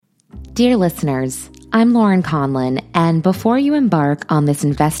Dear listeners, I'm Lauren Conlin, and before you embark on this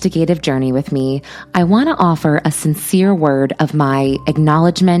investigative journey with me, I want to offer a sincere word of my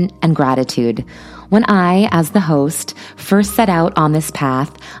acknowledgement and gratitude. When I, as the host, first set out on this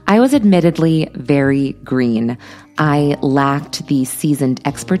path, I was admittedly very green. I lacked the seasoned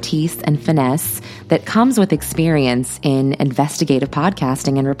expertise and finesse that comes with experience in investigative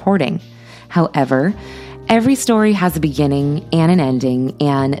podcasting and reporting. However, every story has a beginning and an ending,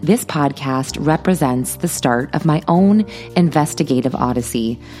 and this podcast represents the start of my own investigative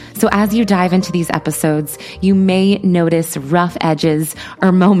odyssey. So as you dive into these episodes, you may notice rough edges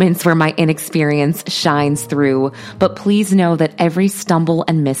or moments where my inexperience shines through, but please know that every stumble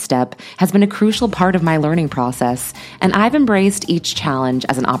and misstep has been a crucial part of my learning process, and I've embraced each challenge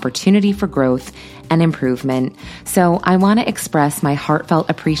as an opportunity for growth and improvement. So I want to express my heartfelt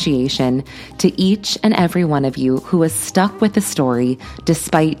appreciation to each and every one of you who has stuck with the story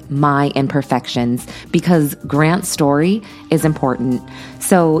despite my imperfections, because Grant's story is important.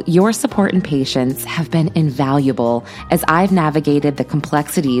 So your support and patience have been invaluable as I've navigated the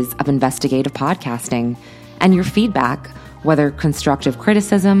complexities of investigative podcasting. And your feedback, whether constructive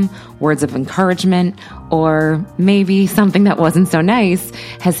criticism, words of encouragement, or maybe something that wasn't so nice,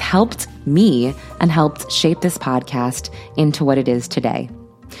 has helped me and helped shape this podcast into what it is today.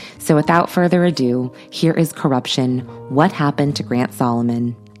 So without further ado, here is Corruption: What Happened to Grant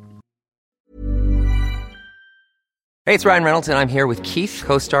Solomon? Hey, it's Ryan Reynolds, and I'm here with Keith,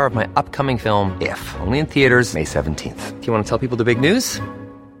 co-star of my upcoming film, If, only in theaters May 17th. Do you want to tell people the big news?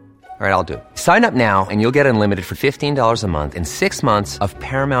 All right, I'll do it. Sign up now and you'll get unlimited for $15 a month and 6 months of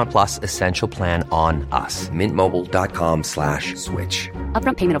Paramount Plus Essential Plan on us. MintMobile.com/switch.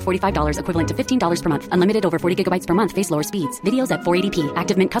 Upfront payment of $45 equivalent to $15 per month. Unlimited over 40 gigabytes per month. Face lower speeds. Videos at 480p.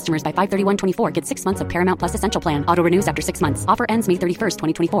 Active Mint customers by 531.24 get 6 months of Paramount Plus Essential Plan. Auto renews after 6 months. Offer ends May 31st,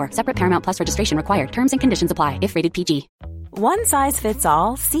 2024. Separate Paramount Plus registration required. Terms and conditions apply if rated PG. One size fits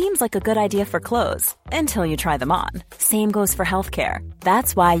all seems like a good idea for clothes until you try them on. Same goes for healthcare.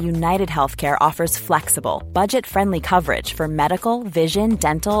 That's why United Healthcare offers flexible, budget-friendly coverage for medical, vision,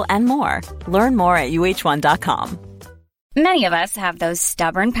 dental, and more. Learn more at uh1.com. Many of us have those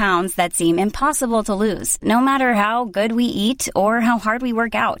stubborn pounds that seem impossible to lose, no matter how good we eat or how hard we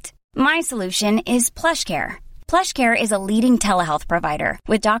work out. My solution is PlushCare. PlushCare is a leading telehealth provider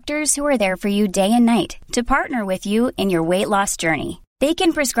with doctors who are there for you day and night to partner with you in your weight loss journey. They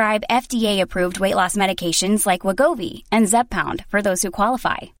can prescribe FDA-approved weight loss medications like Wegovy and Zepbound for those who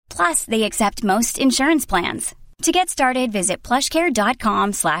qualify. Plus, they accept most insurance plans. To get started, visit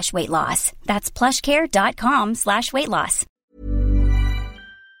plushcare.com/weightloss. That's plushcare.com/weightloss.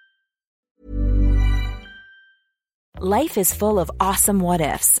 Life is full of awesome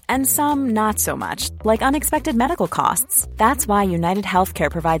what-ifs, and some not so much, like unexpected medical costs. That's why United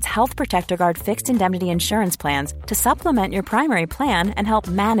Healthcare provides Health Protector Guard fixed indemnity insurance plans to supplement your primary plan and help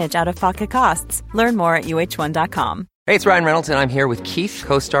manage out-of-pocket costs. Learn more at uh1.com. Hey, it's Ryan Reynolds, and I'm here with Keith,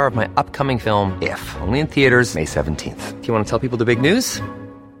 co-star of my upcoming film, If, only in theaters May 17th. Do you want to tell people the big news?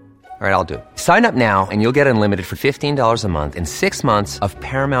 All right, I'll do it. Sign up now and you'll get unlimited for $15 a month and 6 months of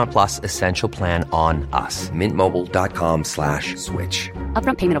Paramount Plus Essential Plan on us. MintMobile.com/switch.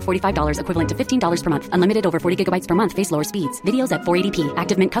 Upfront payment of $45 equivalent to $15 per month. Unlimited over 40 gigabytes per month. Face lower speeds. Videos at 480p.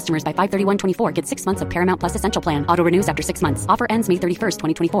 Active Mint customers by 531.24 get 6 months of Paramount Plus Essential Plan. Auto renews after 6 months. Offer ends May 31st,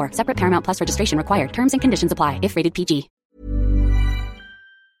 2024. Separate Paramount Plus registration required. Terms and conditions apply if rated PG.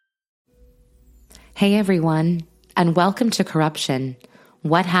 Hey everyone, and welcome to Corruption: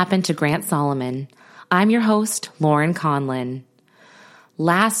 What Happened to Grant Solomon? I'm your host, Lauren Conlin.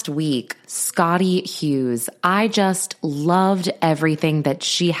 Last week, Scotty Hughes, I just loved everything that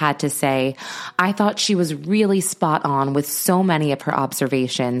she had to say. I thought she was really spot on with so many of her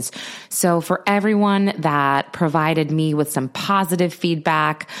observations. So for everyone that provided me with some positive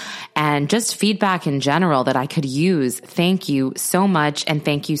feedback and just feedback in general that I could use, thank you so much. And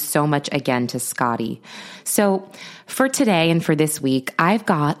thank you so much again to Scotty. So for today and for this week, I've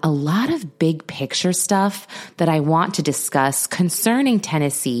got a lot of big picture stuff that I want to discuss concerning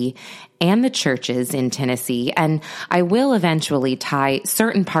Tennessee and the churches in Tennessee, and I will eventually tie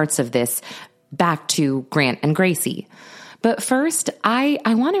certain parts of this back to Grant and Gracie. But first, I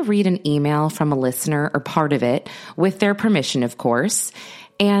want to read an email from a listener, or part of it, with their permission, of course.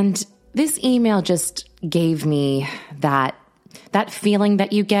 And this email just gave me that feeling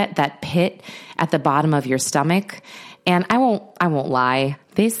that you get, that pit at the bottom of your stomach. And I won't lie.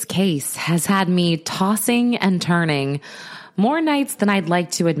 This case has had me tossing and turning more nights than I'd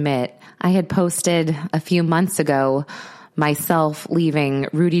like to admit. I had posted a few months ago myself leaving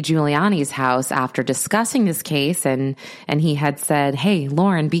Rudy Giuliani's house after discussing this case, and he had said, "Hey,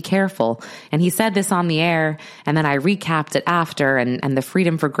 Lauren, be careful." And he said this on the air, and then I recapped it after, and the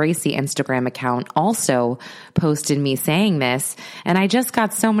Freedom for Gracie Instagram account also posted me saying this, and I just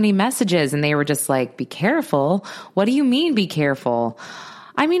got so many messages, and they were just like, "Be careful? What do you mean be careful?"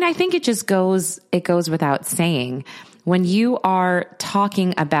 I mean, I think it goes without saying. When you are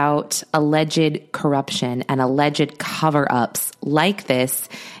talking about alleged corruption and alleged cover-ups like this,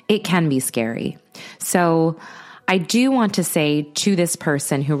 it can be scary. So I do want to say to this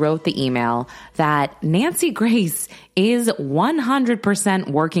person who wrote the email that Nancy Grace is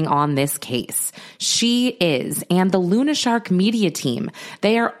 100% working on this case. She is. And the Luna Shark media team,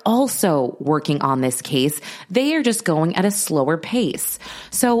 they are also working on this case. They are just going at a slower pace.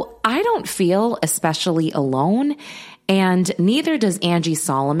 So I don't feel especially alone. And neither does Angie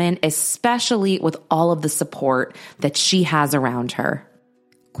Solomon, especially with all of the support that she has around her.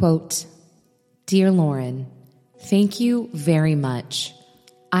 Quote, "Dear Lauren, thank you very much.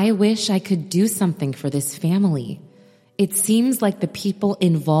 I wish I could do something for this family. It seems like the people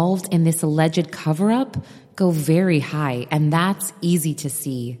involved in this alleged cover-up go very high, and that's easy to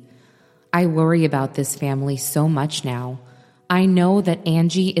see. I worry about this family so much now. I know that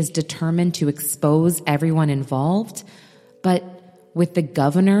Angie is determined to expose everyone involved, but with the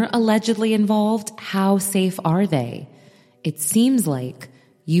governor allegedly involved, how safe are they? It seems like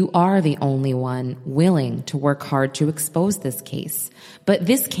you are the only one willing to work hard to expose this case, but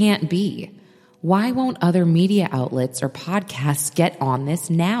this can't be. Why won't other media outlets or podcasts get on this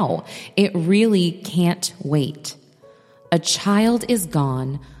now? It really can't wait. A child is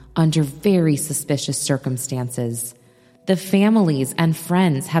gone under very suspicious circumstances. The families and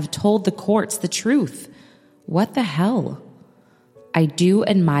friends have told the courts the truth. What the hell? I do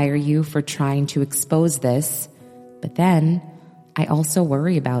admire you for trying to expose this, but then I also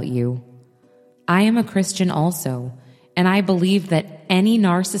worry about you. I am a Christian also, and I believe that any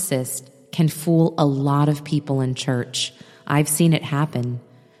narcissist can fool a lot of people in church. I've seen it happen.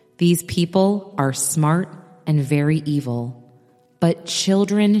 These people are smart and very evil, but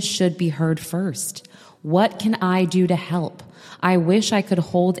children should be heard first. What can I do to help? I wish I could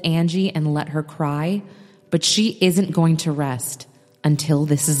hold Angie and let her cry, but she isn't going to rest until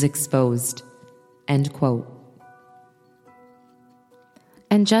this is exposed." End quote.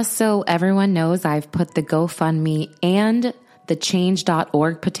 And just so everyone knows, I've put the GoFundMe and the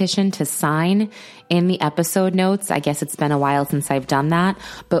change.org petition to sign in the episode notes. I guess it's been a while since I've done that,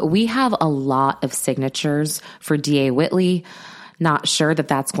 but we have a lot of signatures for DA Whitley. Not sure that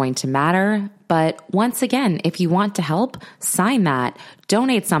that's going to matter, but once again, if you want to help, sign that,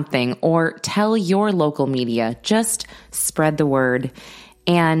 donate something, or tell your local media. Just spread the word.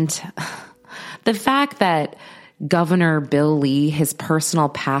 And the fact that Governor Bill Lee, his personal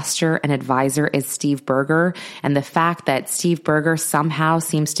pastor and advisor is Steve Berger, and the fact that Steve Berger somehow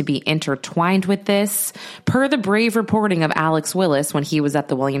seems to be intertwined with this, per the brave reporting of Alex Willis when he was at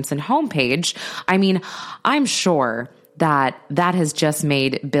the Williamson homepage, I mean, I'm sure that has just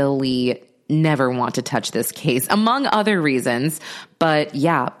made Bill Lee never want to touch this case, among other reasons. But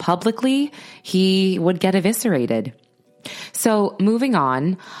yeah, publicly, he would get eviscerated. So moving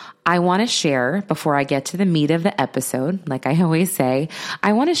on, I want to share, before I get to the meat of the episode, like I always say,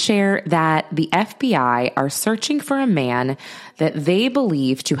 I want to share that the FBI are searching for a man that they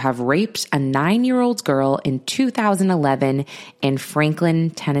believe to have raped a 9-year-old girl in 2011 in Franklin,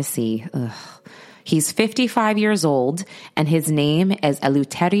 Tennessee. Ugh. He's 55 years old, and his name is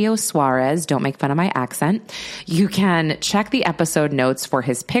Eleuterio Suarez. Don't make fun of my accent. You can check the episode notes for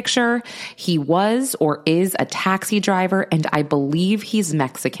his picture. He was or is a taxi driver, and I believe he's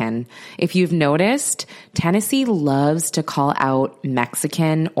Mexican. If you've noticed, Tennessee loves to call out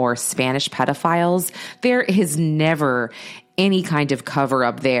Mexican or Spanish pedophiles. There is never any kind of cover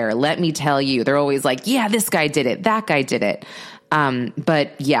up there. Let me tell you, they're always like, yeah, this guy did it. That guy did it.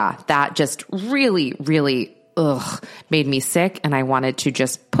 But yeah, that just really, really, made me sick. And I wanted to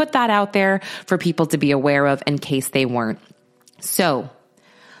just put that out there for people to be aware of in case they weren't. So,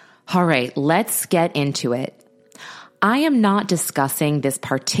 all right, let's get into it. I am not discussing this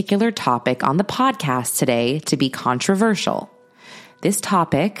particular topic on the podcast today to be controversial. This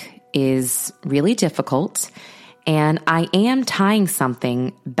topic is really difficult, and I am tying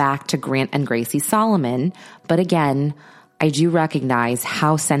something back to Grant and Gracie Solomon, but again, I do recognize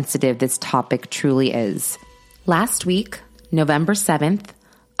how sensitive this topic truly is. Last week, November 7th,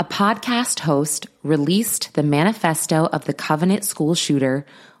 a podcast host released the manifesto of the Covenant school shooter,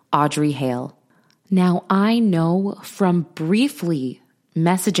 Audrey Hale. Now, I know from briefly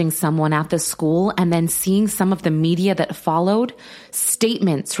messaging someone at the school and then seeing some of the media that followed,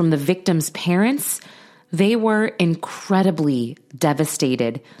 statements from the victims' parents, they were incredibly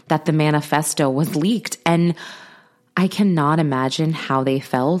devastated that the manifesto was leaked. And I cannot imagine how they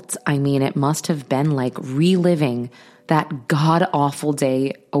felt. I mean, it must have been like reliving that god-awful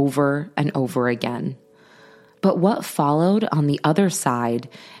day over and over again. But what followed on the other side,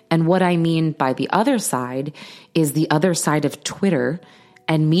 and what I mean by the other side is the other side of Twitter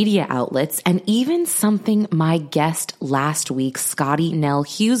and media outlets, and even something my guest last week, Scotty Nell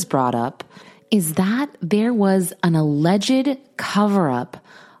Hughes, brought up, is that there was an alleged cover-up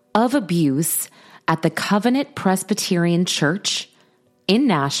of abuse at the Covenant Presbyterian Church in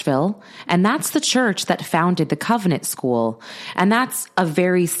Nashville, and that's the church that founded the Covenant School. And that's a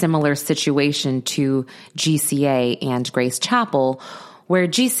very similar situation to GCA and Grace Chapel, where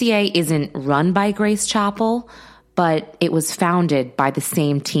GCA isn't run by Grace Chapel, but it was founded by the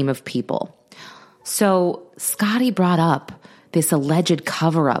same team of people. So Scotty brought up this alleged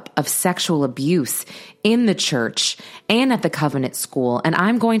cover-up of sexual abuse in the church and at the Covenant School, and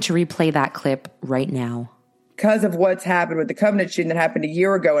I'm going to replay that clip right now. Because of what's happened with the Covenant shooting that happened a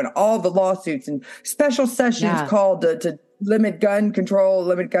year ago and all the lawsuits and special sessions called to limit gun control,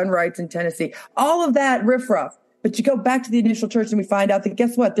 limit gun rights in Tennessee, all of that riffraff. But you go back to the initial church and we find out that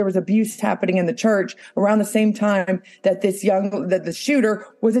guess what? There was abuse happening in the church around the same time that that the shooter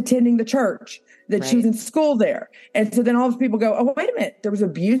was attending the church, that she was in school there. And so then all these people go, oh, wait a minute. There was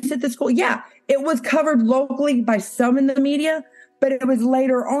abuse at the school. Yeah, it was covered locally by some in the media, but it was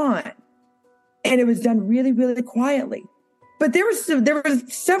later on. And it was done really, really quietly. But there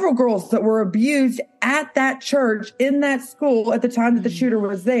was several girls that were abused at that church, in that school, at the time that the shooter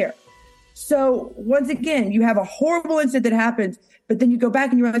was there. So once again, you have a horrible incident that happens, but then you go back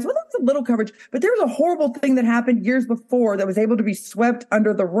and you realize, well, that's a little coverage. But there was a horrible thing that happened years before that was able to be swept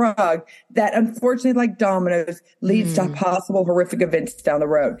under the rug that unfortunately, like dominoes, leads to possible horrific events down the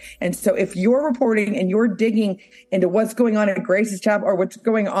road. And so if you're reporting and you're digging into what's going on at Grace's Chapel or what's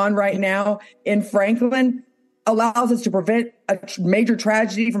going on right now in Franklin, allows us to prevent a major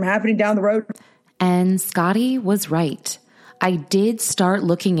tragedy from happening down the road. And Scotty was right. I did start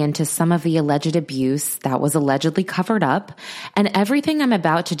looking into some of the alleged abuse that was allegedly covered up, and everything I'm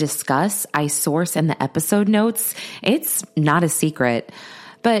about to discuss, I source in the episode notes. It's not a secret,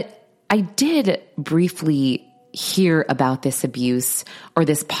 but I did briefly hear about this abuse or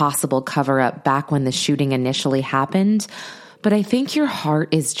this possible cover-up back when the shooting initially happened. But I think your heart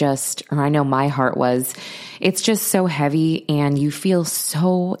is just, or I know my heart was, it's just so heavy and you feel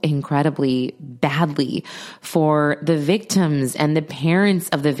so incredibly badly for the victims and the parents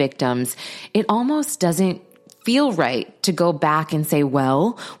of the victims. It almost doesn't feel right to go back and say,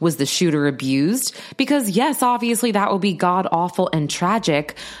 well, was the shooter abused? Because yes, obviously that would be god awful and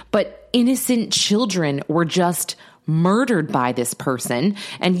tragic, but innocent children were just murdered by this person,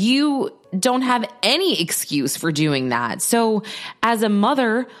 and you don't have any excuse for doing that. So as a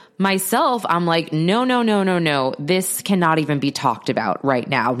mother myself, I'm like, no. This cannot even be talked about right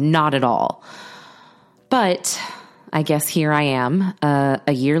now. Not at all. But I guess here I am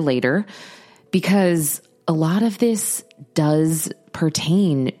a year later, because a lot of this does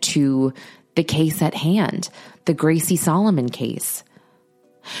pertain to the case at hand, the Gracie Solomon case.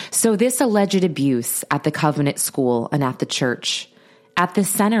 So this alleged abuse at the Covenant School and at the church, at the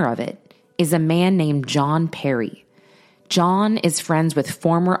center of it is a man named John Perry. John is friends with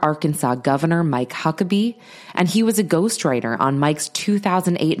former Arkansas Governor Mike Huckabee, and he was a ghostwriter on Mike's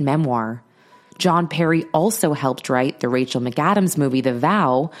 2008 memoir. John Perry also helped write the Rachel McAdams movie The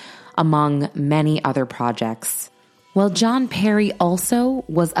Vow, among many other projects. Well, John Perry also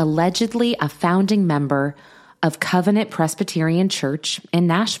was allegedly a founding member of Covenant Presbyterian Church in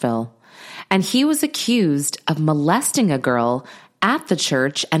Nashville, and he was accused of molesting a girl at the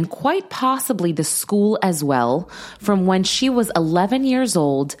church and quite possibly the school as well, from when she was 11 years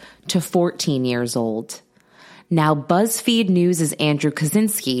old to 14 years old. Now, BuzzFeed News' Andrew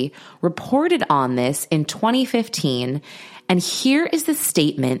Kaczynski reported on this in 2015, and here is the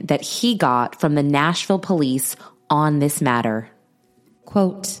statement that he got from the Nashville police on this matter.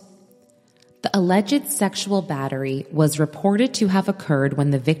 Quote, "The alleged sexual battery was reported to have occurred when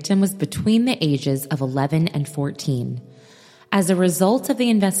the victim was between the ages of 11 and 14. As a result of the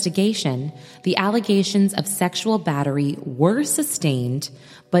investigation, the allegations of sexual battery were sustained,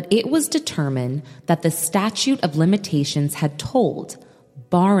 but it was determined that the statute of limitations had tolled,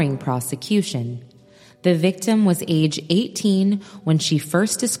 barring prosecution. The victim was age 18 when she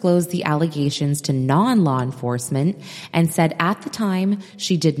first disclosed the allegations to non-law enforcement and said at the time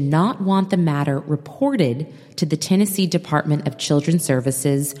she did not want the matter reported to the Tennessee Department of Children's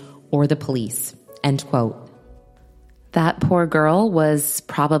Services or the police. End quote. That poor girl was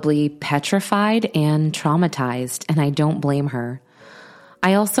probably petrified and traumatized, and I don't blame her.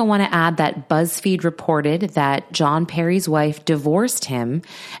 I also want to add that BuzzFeed reported that John Perry's wife divorced him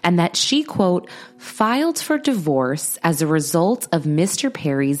and that she, quote, filed for divorce as a result of Mr.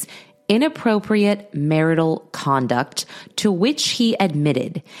 Perry's inappropriate marital conduct, to which he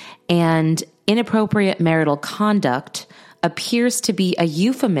admitted. And inappropriate marital conduct appears to be a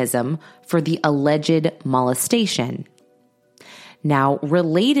euphemism for the alleged molestation. Now,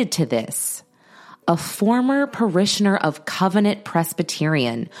 related to this, a former parishioner of Covenant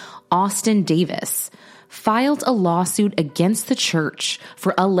Presbyterian, Austin Davis, filed a lawsuit against the church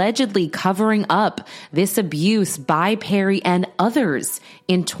for allegedly covering up this abuse by Perry and others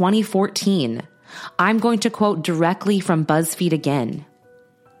in 2014. I'm going to quote directly from BuzzFeed again.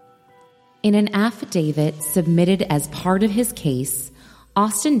 In an affidavit submitted as part of his case,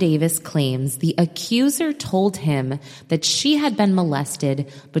 Austin Davis claims the accuser told him that she had been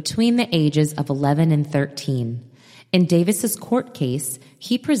molested between the ages of 11 and 13. In Davis's court case,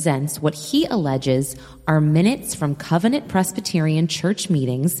 he presents what he alleges are minutes from Covenant Presbyterian church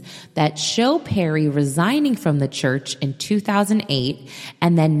meetings that show Perry resigning from the church in 2008,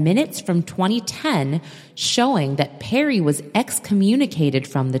 and then minutes from 2010 showing that Perry was excommunicated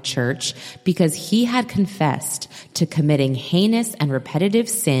from the church because he had confessed to committing heinous and repetitive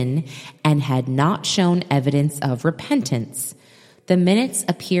sin and had not shown evidence of repentance. The minutes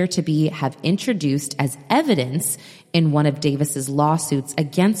appear to have introduced as evidence in one of Davis's lawsuits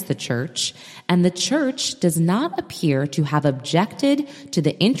against the church, and the church does not appear to have objected to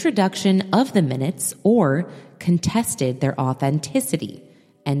the introduction of the minutes or contested their authenticity.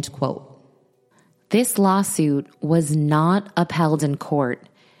 End quote. This lawsuit was not upheld in court,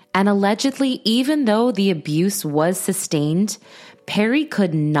 and allegedly, even though the abuse was sustained, Perry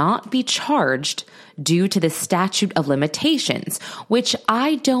could not be charged due to the statute of limitations, which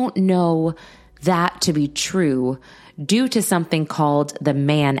I don't know that to be true, due to something called the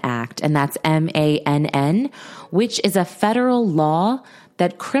Mann Act, and that's MANN, which is a federal law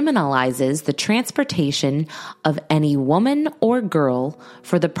that criminalizes the transportation of any woman or girl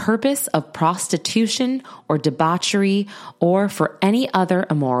for the purpose of prostitution or debauchery or for any other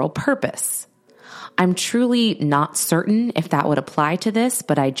immoral purpose. I'm truly not certain if that would apply to this,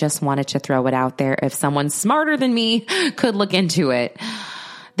 but I just wanted to throw it out there if someone smarter than me could look into it.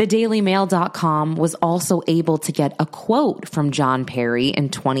 TheDailyMail.com was also able to get a quote from John Perry in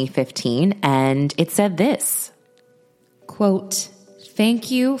 2015, and it said this, quote, "Thank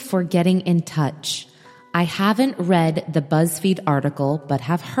you for getting in touch. I haven't read the BuzzFeed article, but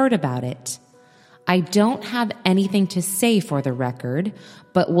have heard about it. I don't have anything to say for the record,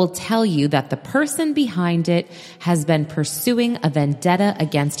 but will tell you that the person behind it has been pursuing a vendetta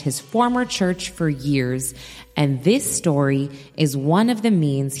against his former church for years, and this story is one of the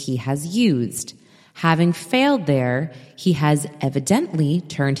means he has used. Having failed there, he has evidently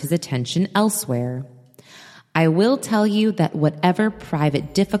turned his attention elsewhere. I will tell you that whatever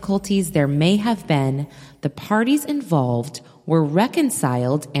private difficulties there may have been, the parties involved were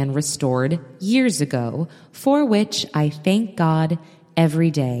reconciled and restored years ago, for which I thank God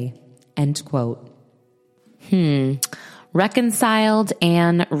every day." End quote. Reconciled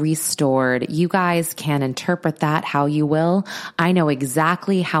and restored. You guys can interpret that how you will. I know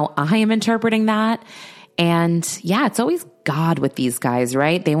exactly how I am interpreting that. And yeah, it's always God with these guys,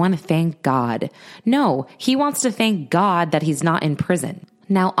 right? They want to thank God. No, he wants to thank God that he's not in prison.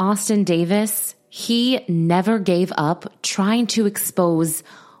 Now, Austin Davis, he never gave up trying to expose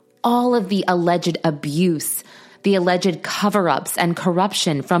all of the alleged abuse, the alleged cover-ups and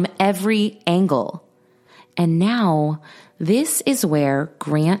corruption from every angle. And now, this is where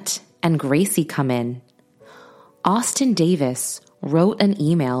Grant and Gracie come in. Austin Davis wrote an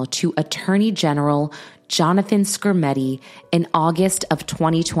email to Attorney General Jonathan Skrmetti in August of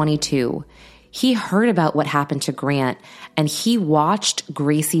 2022. He heard about what happened to Grant, and he watched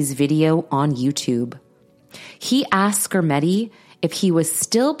Gracie's video on YouTube. He asked Skrmetti if he was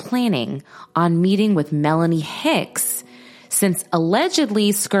still planning on meeting with Melanie Hicks, since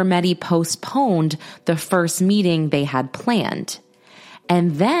allegedly Skrmetti postponed the first meeting they had planned.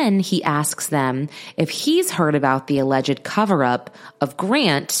 And then he asks them if he's heard about the alleged cover-up of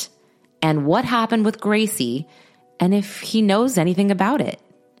Grant and what happened with Gracie, and if he knows anything about it.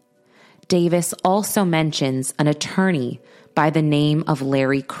 Davis also mentions an attorney by the name of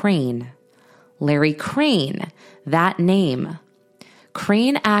Larry Crane. Larry Crane, that name.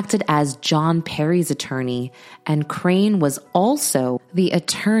 Crane acted as John Perry's attorney, and Crane was also the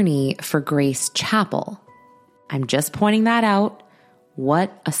attorney for Grace Chapel. I'm just pointing that out.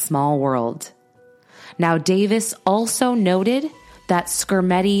 What a small world. Now, Davis also noted that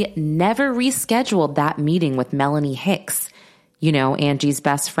Skermeti never rescheduled that meeting with Melanie Hicks, Angie's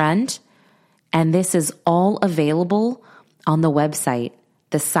best friend. And this is all available on the website,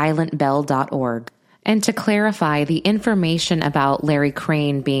 thesilentbell.org. And to clarify, the information about Larry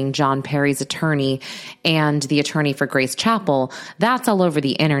Crane being John Perry's attorney and the attorney for Grace Chapel, that's all over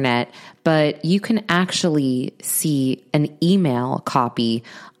the internet, but you can actually see an email copy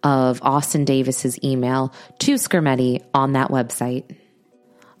of Austin Davis's email to Skermeti on that website.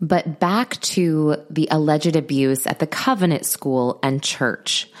 But back to the alleged abuse at the Covenant School and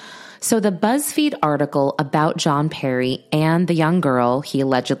church. So the BuzzFeed article about John Perry and the young girl he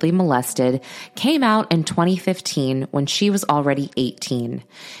allegedly molested came out in 2015 when she was already 18.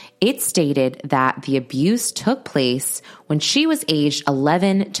 It stated that the abuse took place when she was aged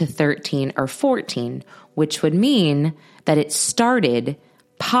 11 to 13 or 14, which would mean that it started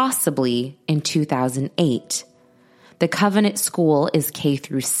possibly in 2008. The Covenant School is K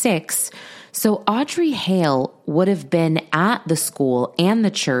through 6, so Audrey Hale would have been at the school and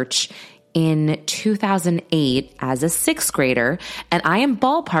the church in 2008 as a 6th grader, and I am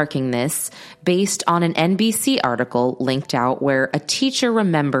ballparking this based on an NBC article linked out where a teacher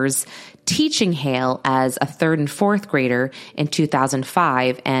remembers teaching Hale as a 3rd and 4th grader in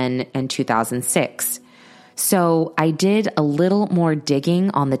 2005 and 2006. So I did a little more digging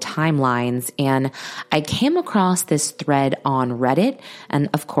on the timelines, and I came across this thread on Reddit, and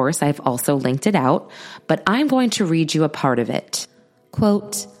of course I've also linked it out, but I'm going to read you a part of it.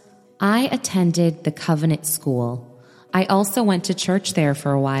 Quote, I attended the Covenant School. I also went to church there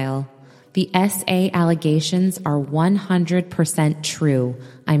for a while. The SA allegations are 100% true,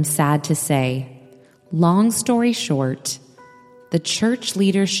 I'm sad to say. Long story short, the church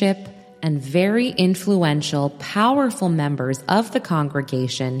leadership and very influential, powerful members of the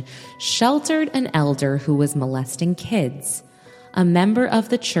congregation sheltered an elder who was molesting kids. A member of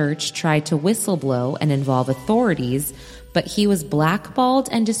the church tried to whistleblow and involve authorities, but he was blackballed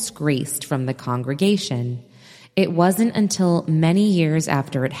and disgraced from the congregation. It wasn't until many years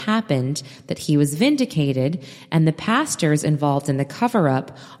after it happened that he was vindicated, and the pastors involved in the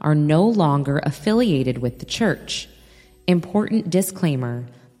cover-up are no longer affiliated with the church. Important disclaimer.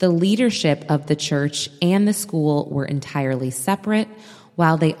 The leadership of the church and the school were entirely separate.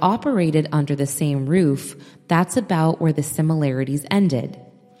 While they operated under the same roof, that's about where the similarities ended.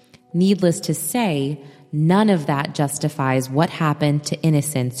 Needless to say, none of that justifies what happened to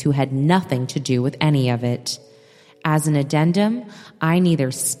innocents who had nothing to do with any of it. As an addendum, I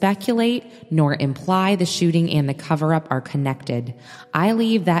neither speculate nor imply the shooting and the cover-up are connected. I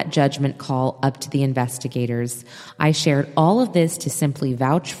leave that judgment call up to the investigators. I shared all of this to simply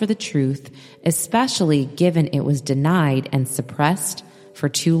vouch for the truth, especially given it was denied and suppressed for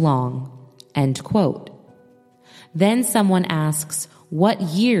too long. End quote. Then someone asks, what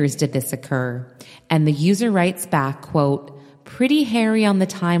years did this occur? And the user writes back, quote, pretty hairy on the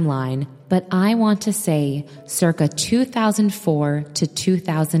timeline, but I want to say circa 2004 to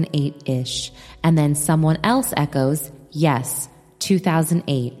 2008-ish. And then someone else echoes, yes,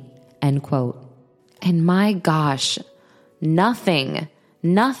 2008, end quote. And my gosh, nothing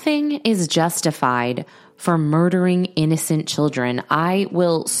is justified for murdering innocent children. I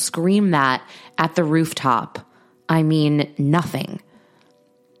will scream that at the rooftop. I mean, nothing.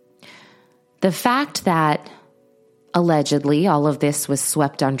 The fact that allegedly, all of this was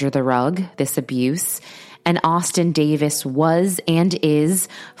swept under the rug, this abuse, and Austin Davis was and is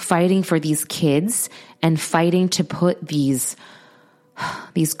fighting for these kids and fighting to put these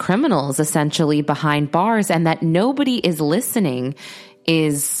criminals essentially behind bars, and that nobody is listening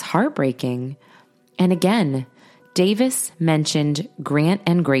is heartbreaking. And again, Davis mentioned Grant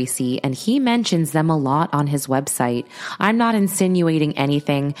and Gracie, and he mentions them a lot on his website. I'm not insinuating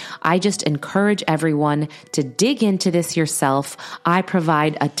anything. I just encourage everyone to dig into this yourself. I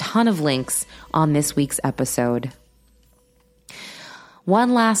provide a ton of links on this week's episode.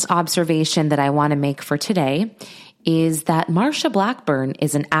 One last observation that I want to make for today is that Marsha Blackburn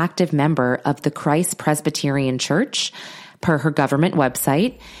is an active member of the Christ Presbyterian Church, per her government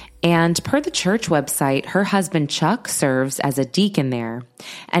website. And per the church website, her husband Chuck serves as a deacon there.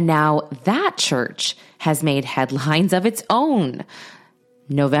 And now that church has made headlines of its own.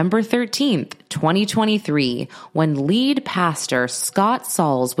 November 13th, 2023, when lead pastor Scott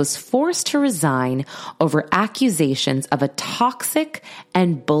Sauls was forced to resign over accusations of a toxic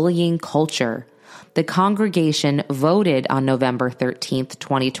and bullying culture. the congregation voted on November 13th,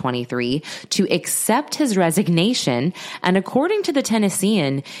 2023, to accept his resignation, and according to the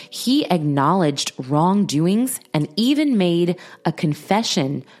Tennessean, he acknowledged wrongdoings and even made a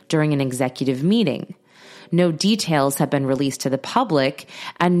confession during an executive meeting. No details have been released to the public,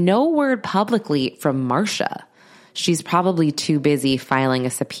 and no word publicly from Marcia. She's probably too busy filing a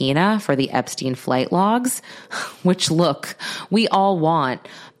subpoena for the Epstein flight logs, which, look, we all want,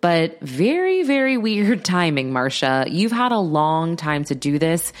 but very, very weird timing, Marcia. You've had a long time to do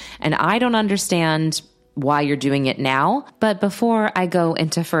this, and I don't understand why you're doing it now. But before I go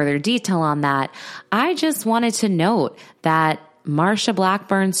into further detail on that, I just wanted to note that Marcia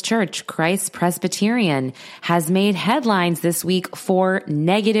Blackburn's church, Christ Presbyterian, has made headlines this week for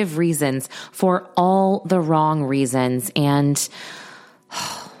negative reasons, for all the wrong reasons. And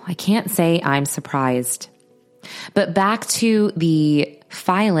I can't say I'm surprised. But back to the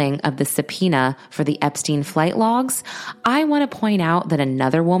filing of the subpoena for the Epstein flight logs, I want to point out that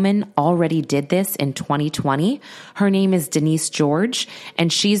another woman already did this in 2020. Her name is Denise George,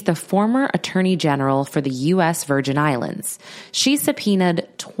 and she's the former Attorney General for the U.S. Virgin Islands. She subpoenaed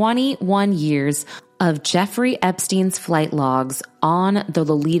 21 years of Jeffrey Epstein's flight logs on the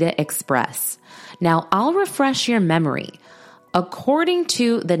Lolita Express. Now, I'll refresh your memory. According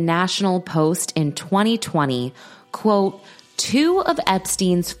to the National Post in 2020, quote, 2 of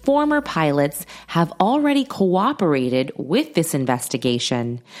Epstein's former pilots have already cooperated with this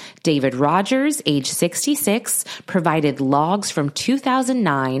investigation. David Rogers, age 66, provided logs from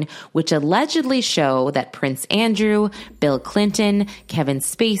 2009, which allegedly show that Prince Andrew, Bill Clinton, Kevin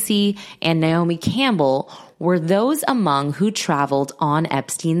Spacey, and Naomi Campbell were those among who traveled on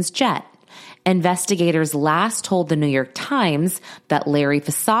Epstein's jet. Investigators last told the New York Times that Larry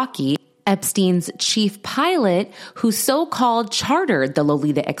Fisacki, Epstein's chief pilot, who so-called chartered the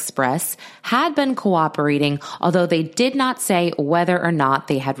Lolita Express, had been cooperating, although they did not say whether or not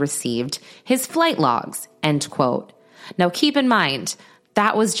they had received his flight logs, end quote. Now keep in mind,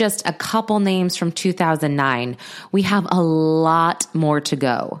 that was just a couple names from 2009. We have a lot more to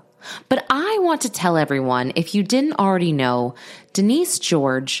go. But I want to tell everyone, if you didn't already know, Denise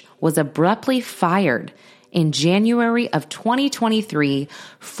George was abruptly fired in January of 2023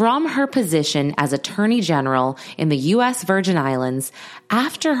 from her position as Attorney General in the U.S. Virgin Islands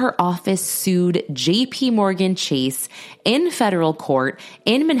after her office sued J.P. Morgan Chase in federal court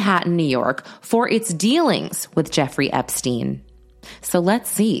in Manhattan, New York, for its dealings with Jeffrey Epstein. So let's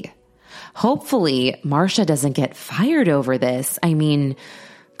see. Hopefully, Marcia doesn't get fired over this. I mean,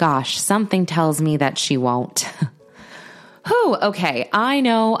 gosh, something tells me that she won't. Okay, I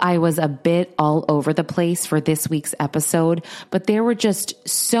know I was a bit all over the place for this week's episode, but there were just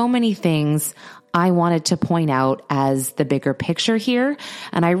so many things I wanted to point out as the bigger picture here.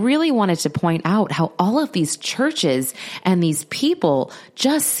 And I really wanted to point out how all of these churches and these people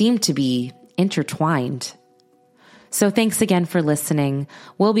just seem to be intertwined. So thanks again for listening.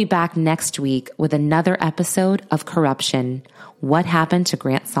 We'll be back next week with another episode of Corruption: What Happened to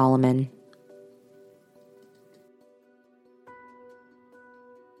Grant Solomon?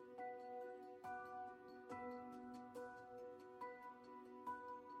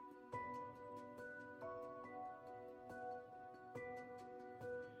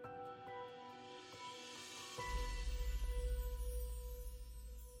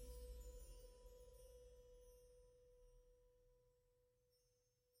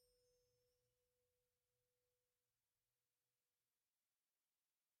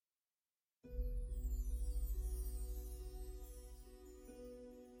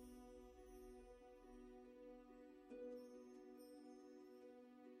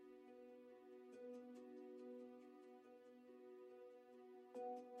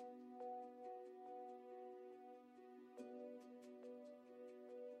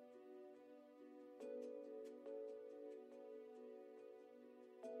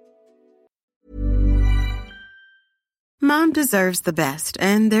 Mom deserves the best,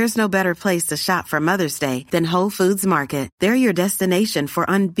 and there's no better place to shop for Mother's Day than Whole Foods Market. They're your destination for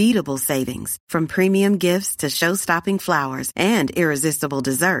unbeatable savings, from premium gifts to show-stopping flowers and irresistible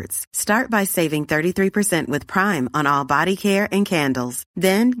desserts. Start by saving 33% with Prime on all body care and candles.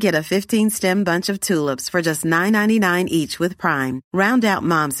 Then get a 15-stem bunch of tulips for just $9.99 each with Prime. Round out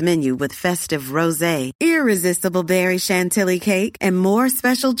Mom's menu with festive rosé, irresistible berry chantilly cake, and more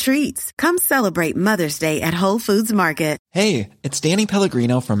special treats. Come celebrate Mother's Day at Whole Foods Market. Hey, it's Danny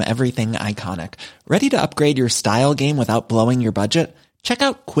Pellegrino from Everything Iconic. Ready to upgrade your style game without blowing your budget? Check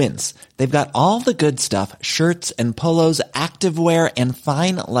out Quince. They've got all the good stuff, shirts and polos, activewear, and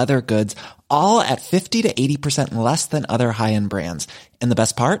fine leather goods, all at 50 to 80% less than other high-end brands. And the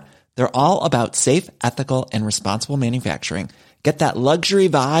best part? They're all about safe, ethical, and responsible manufacturing. Get that luxury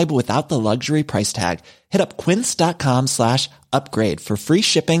vibe without the luxury price tag. Hit up quince.com/upgrade for free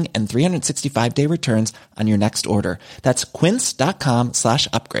shipping and 365-day returns on your next order. That's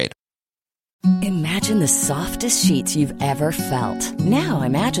quince.com/upgrade. Imagine the softest sheets you've ever felt. Now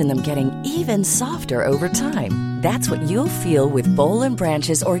imagine them getting even softer over time. That's what you'll feel with Boll &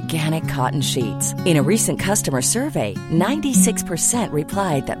 Branch's organic cotton sheets. In a recent customer survey, 96%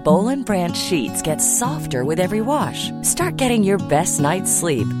 replied that Boll & Branch sheets get softer with every wash. Start getting your best night's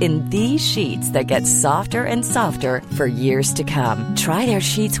sleep in these sheets that get softer and softer for years to come. Try their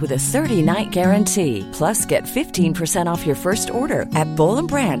sheets with a 30-night guarantee. Plus, get 15% off your first order at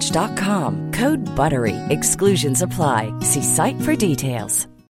bollandbranch.com. Code BUTTERY. Exclusions apply. See site for details.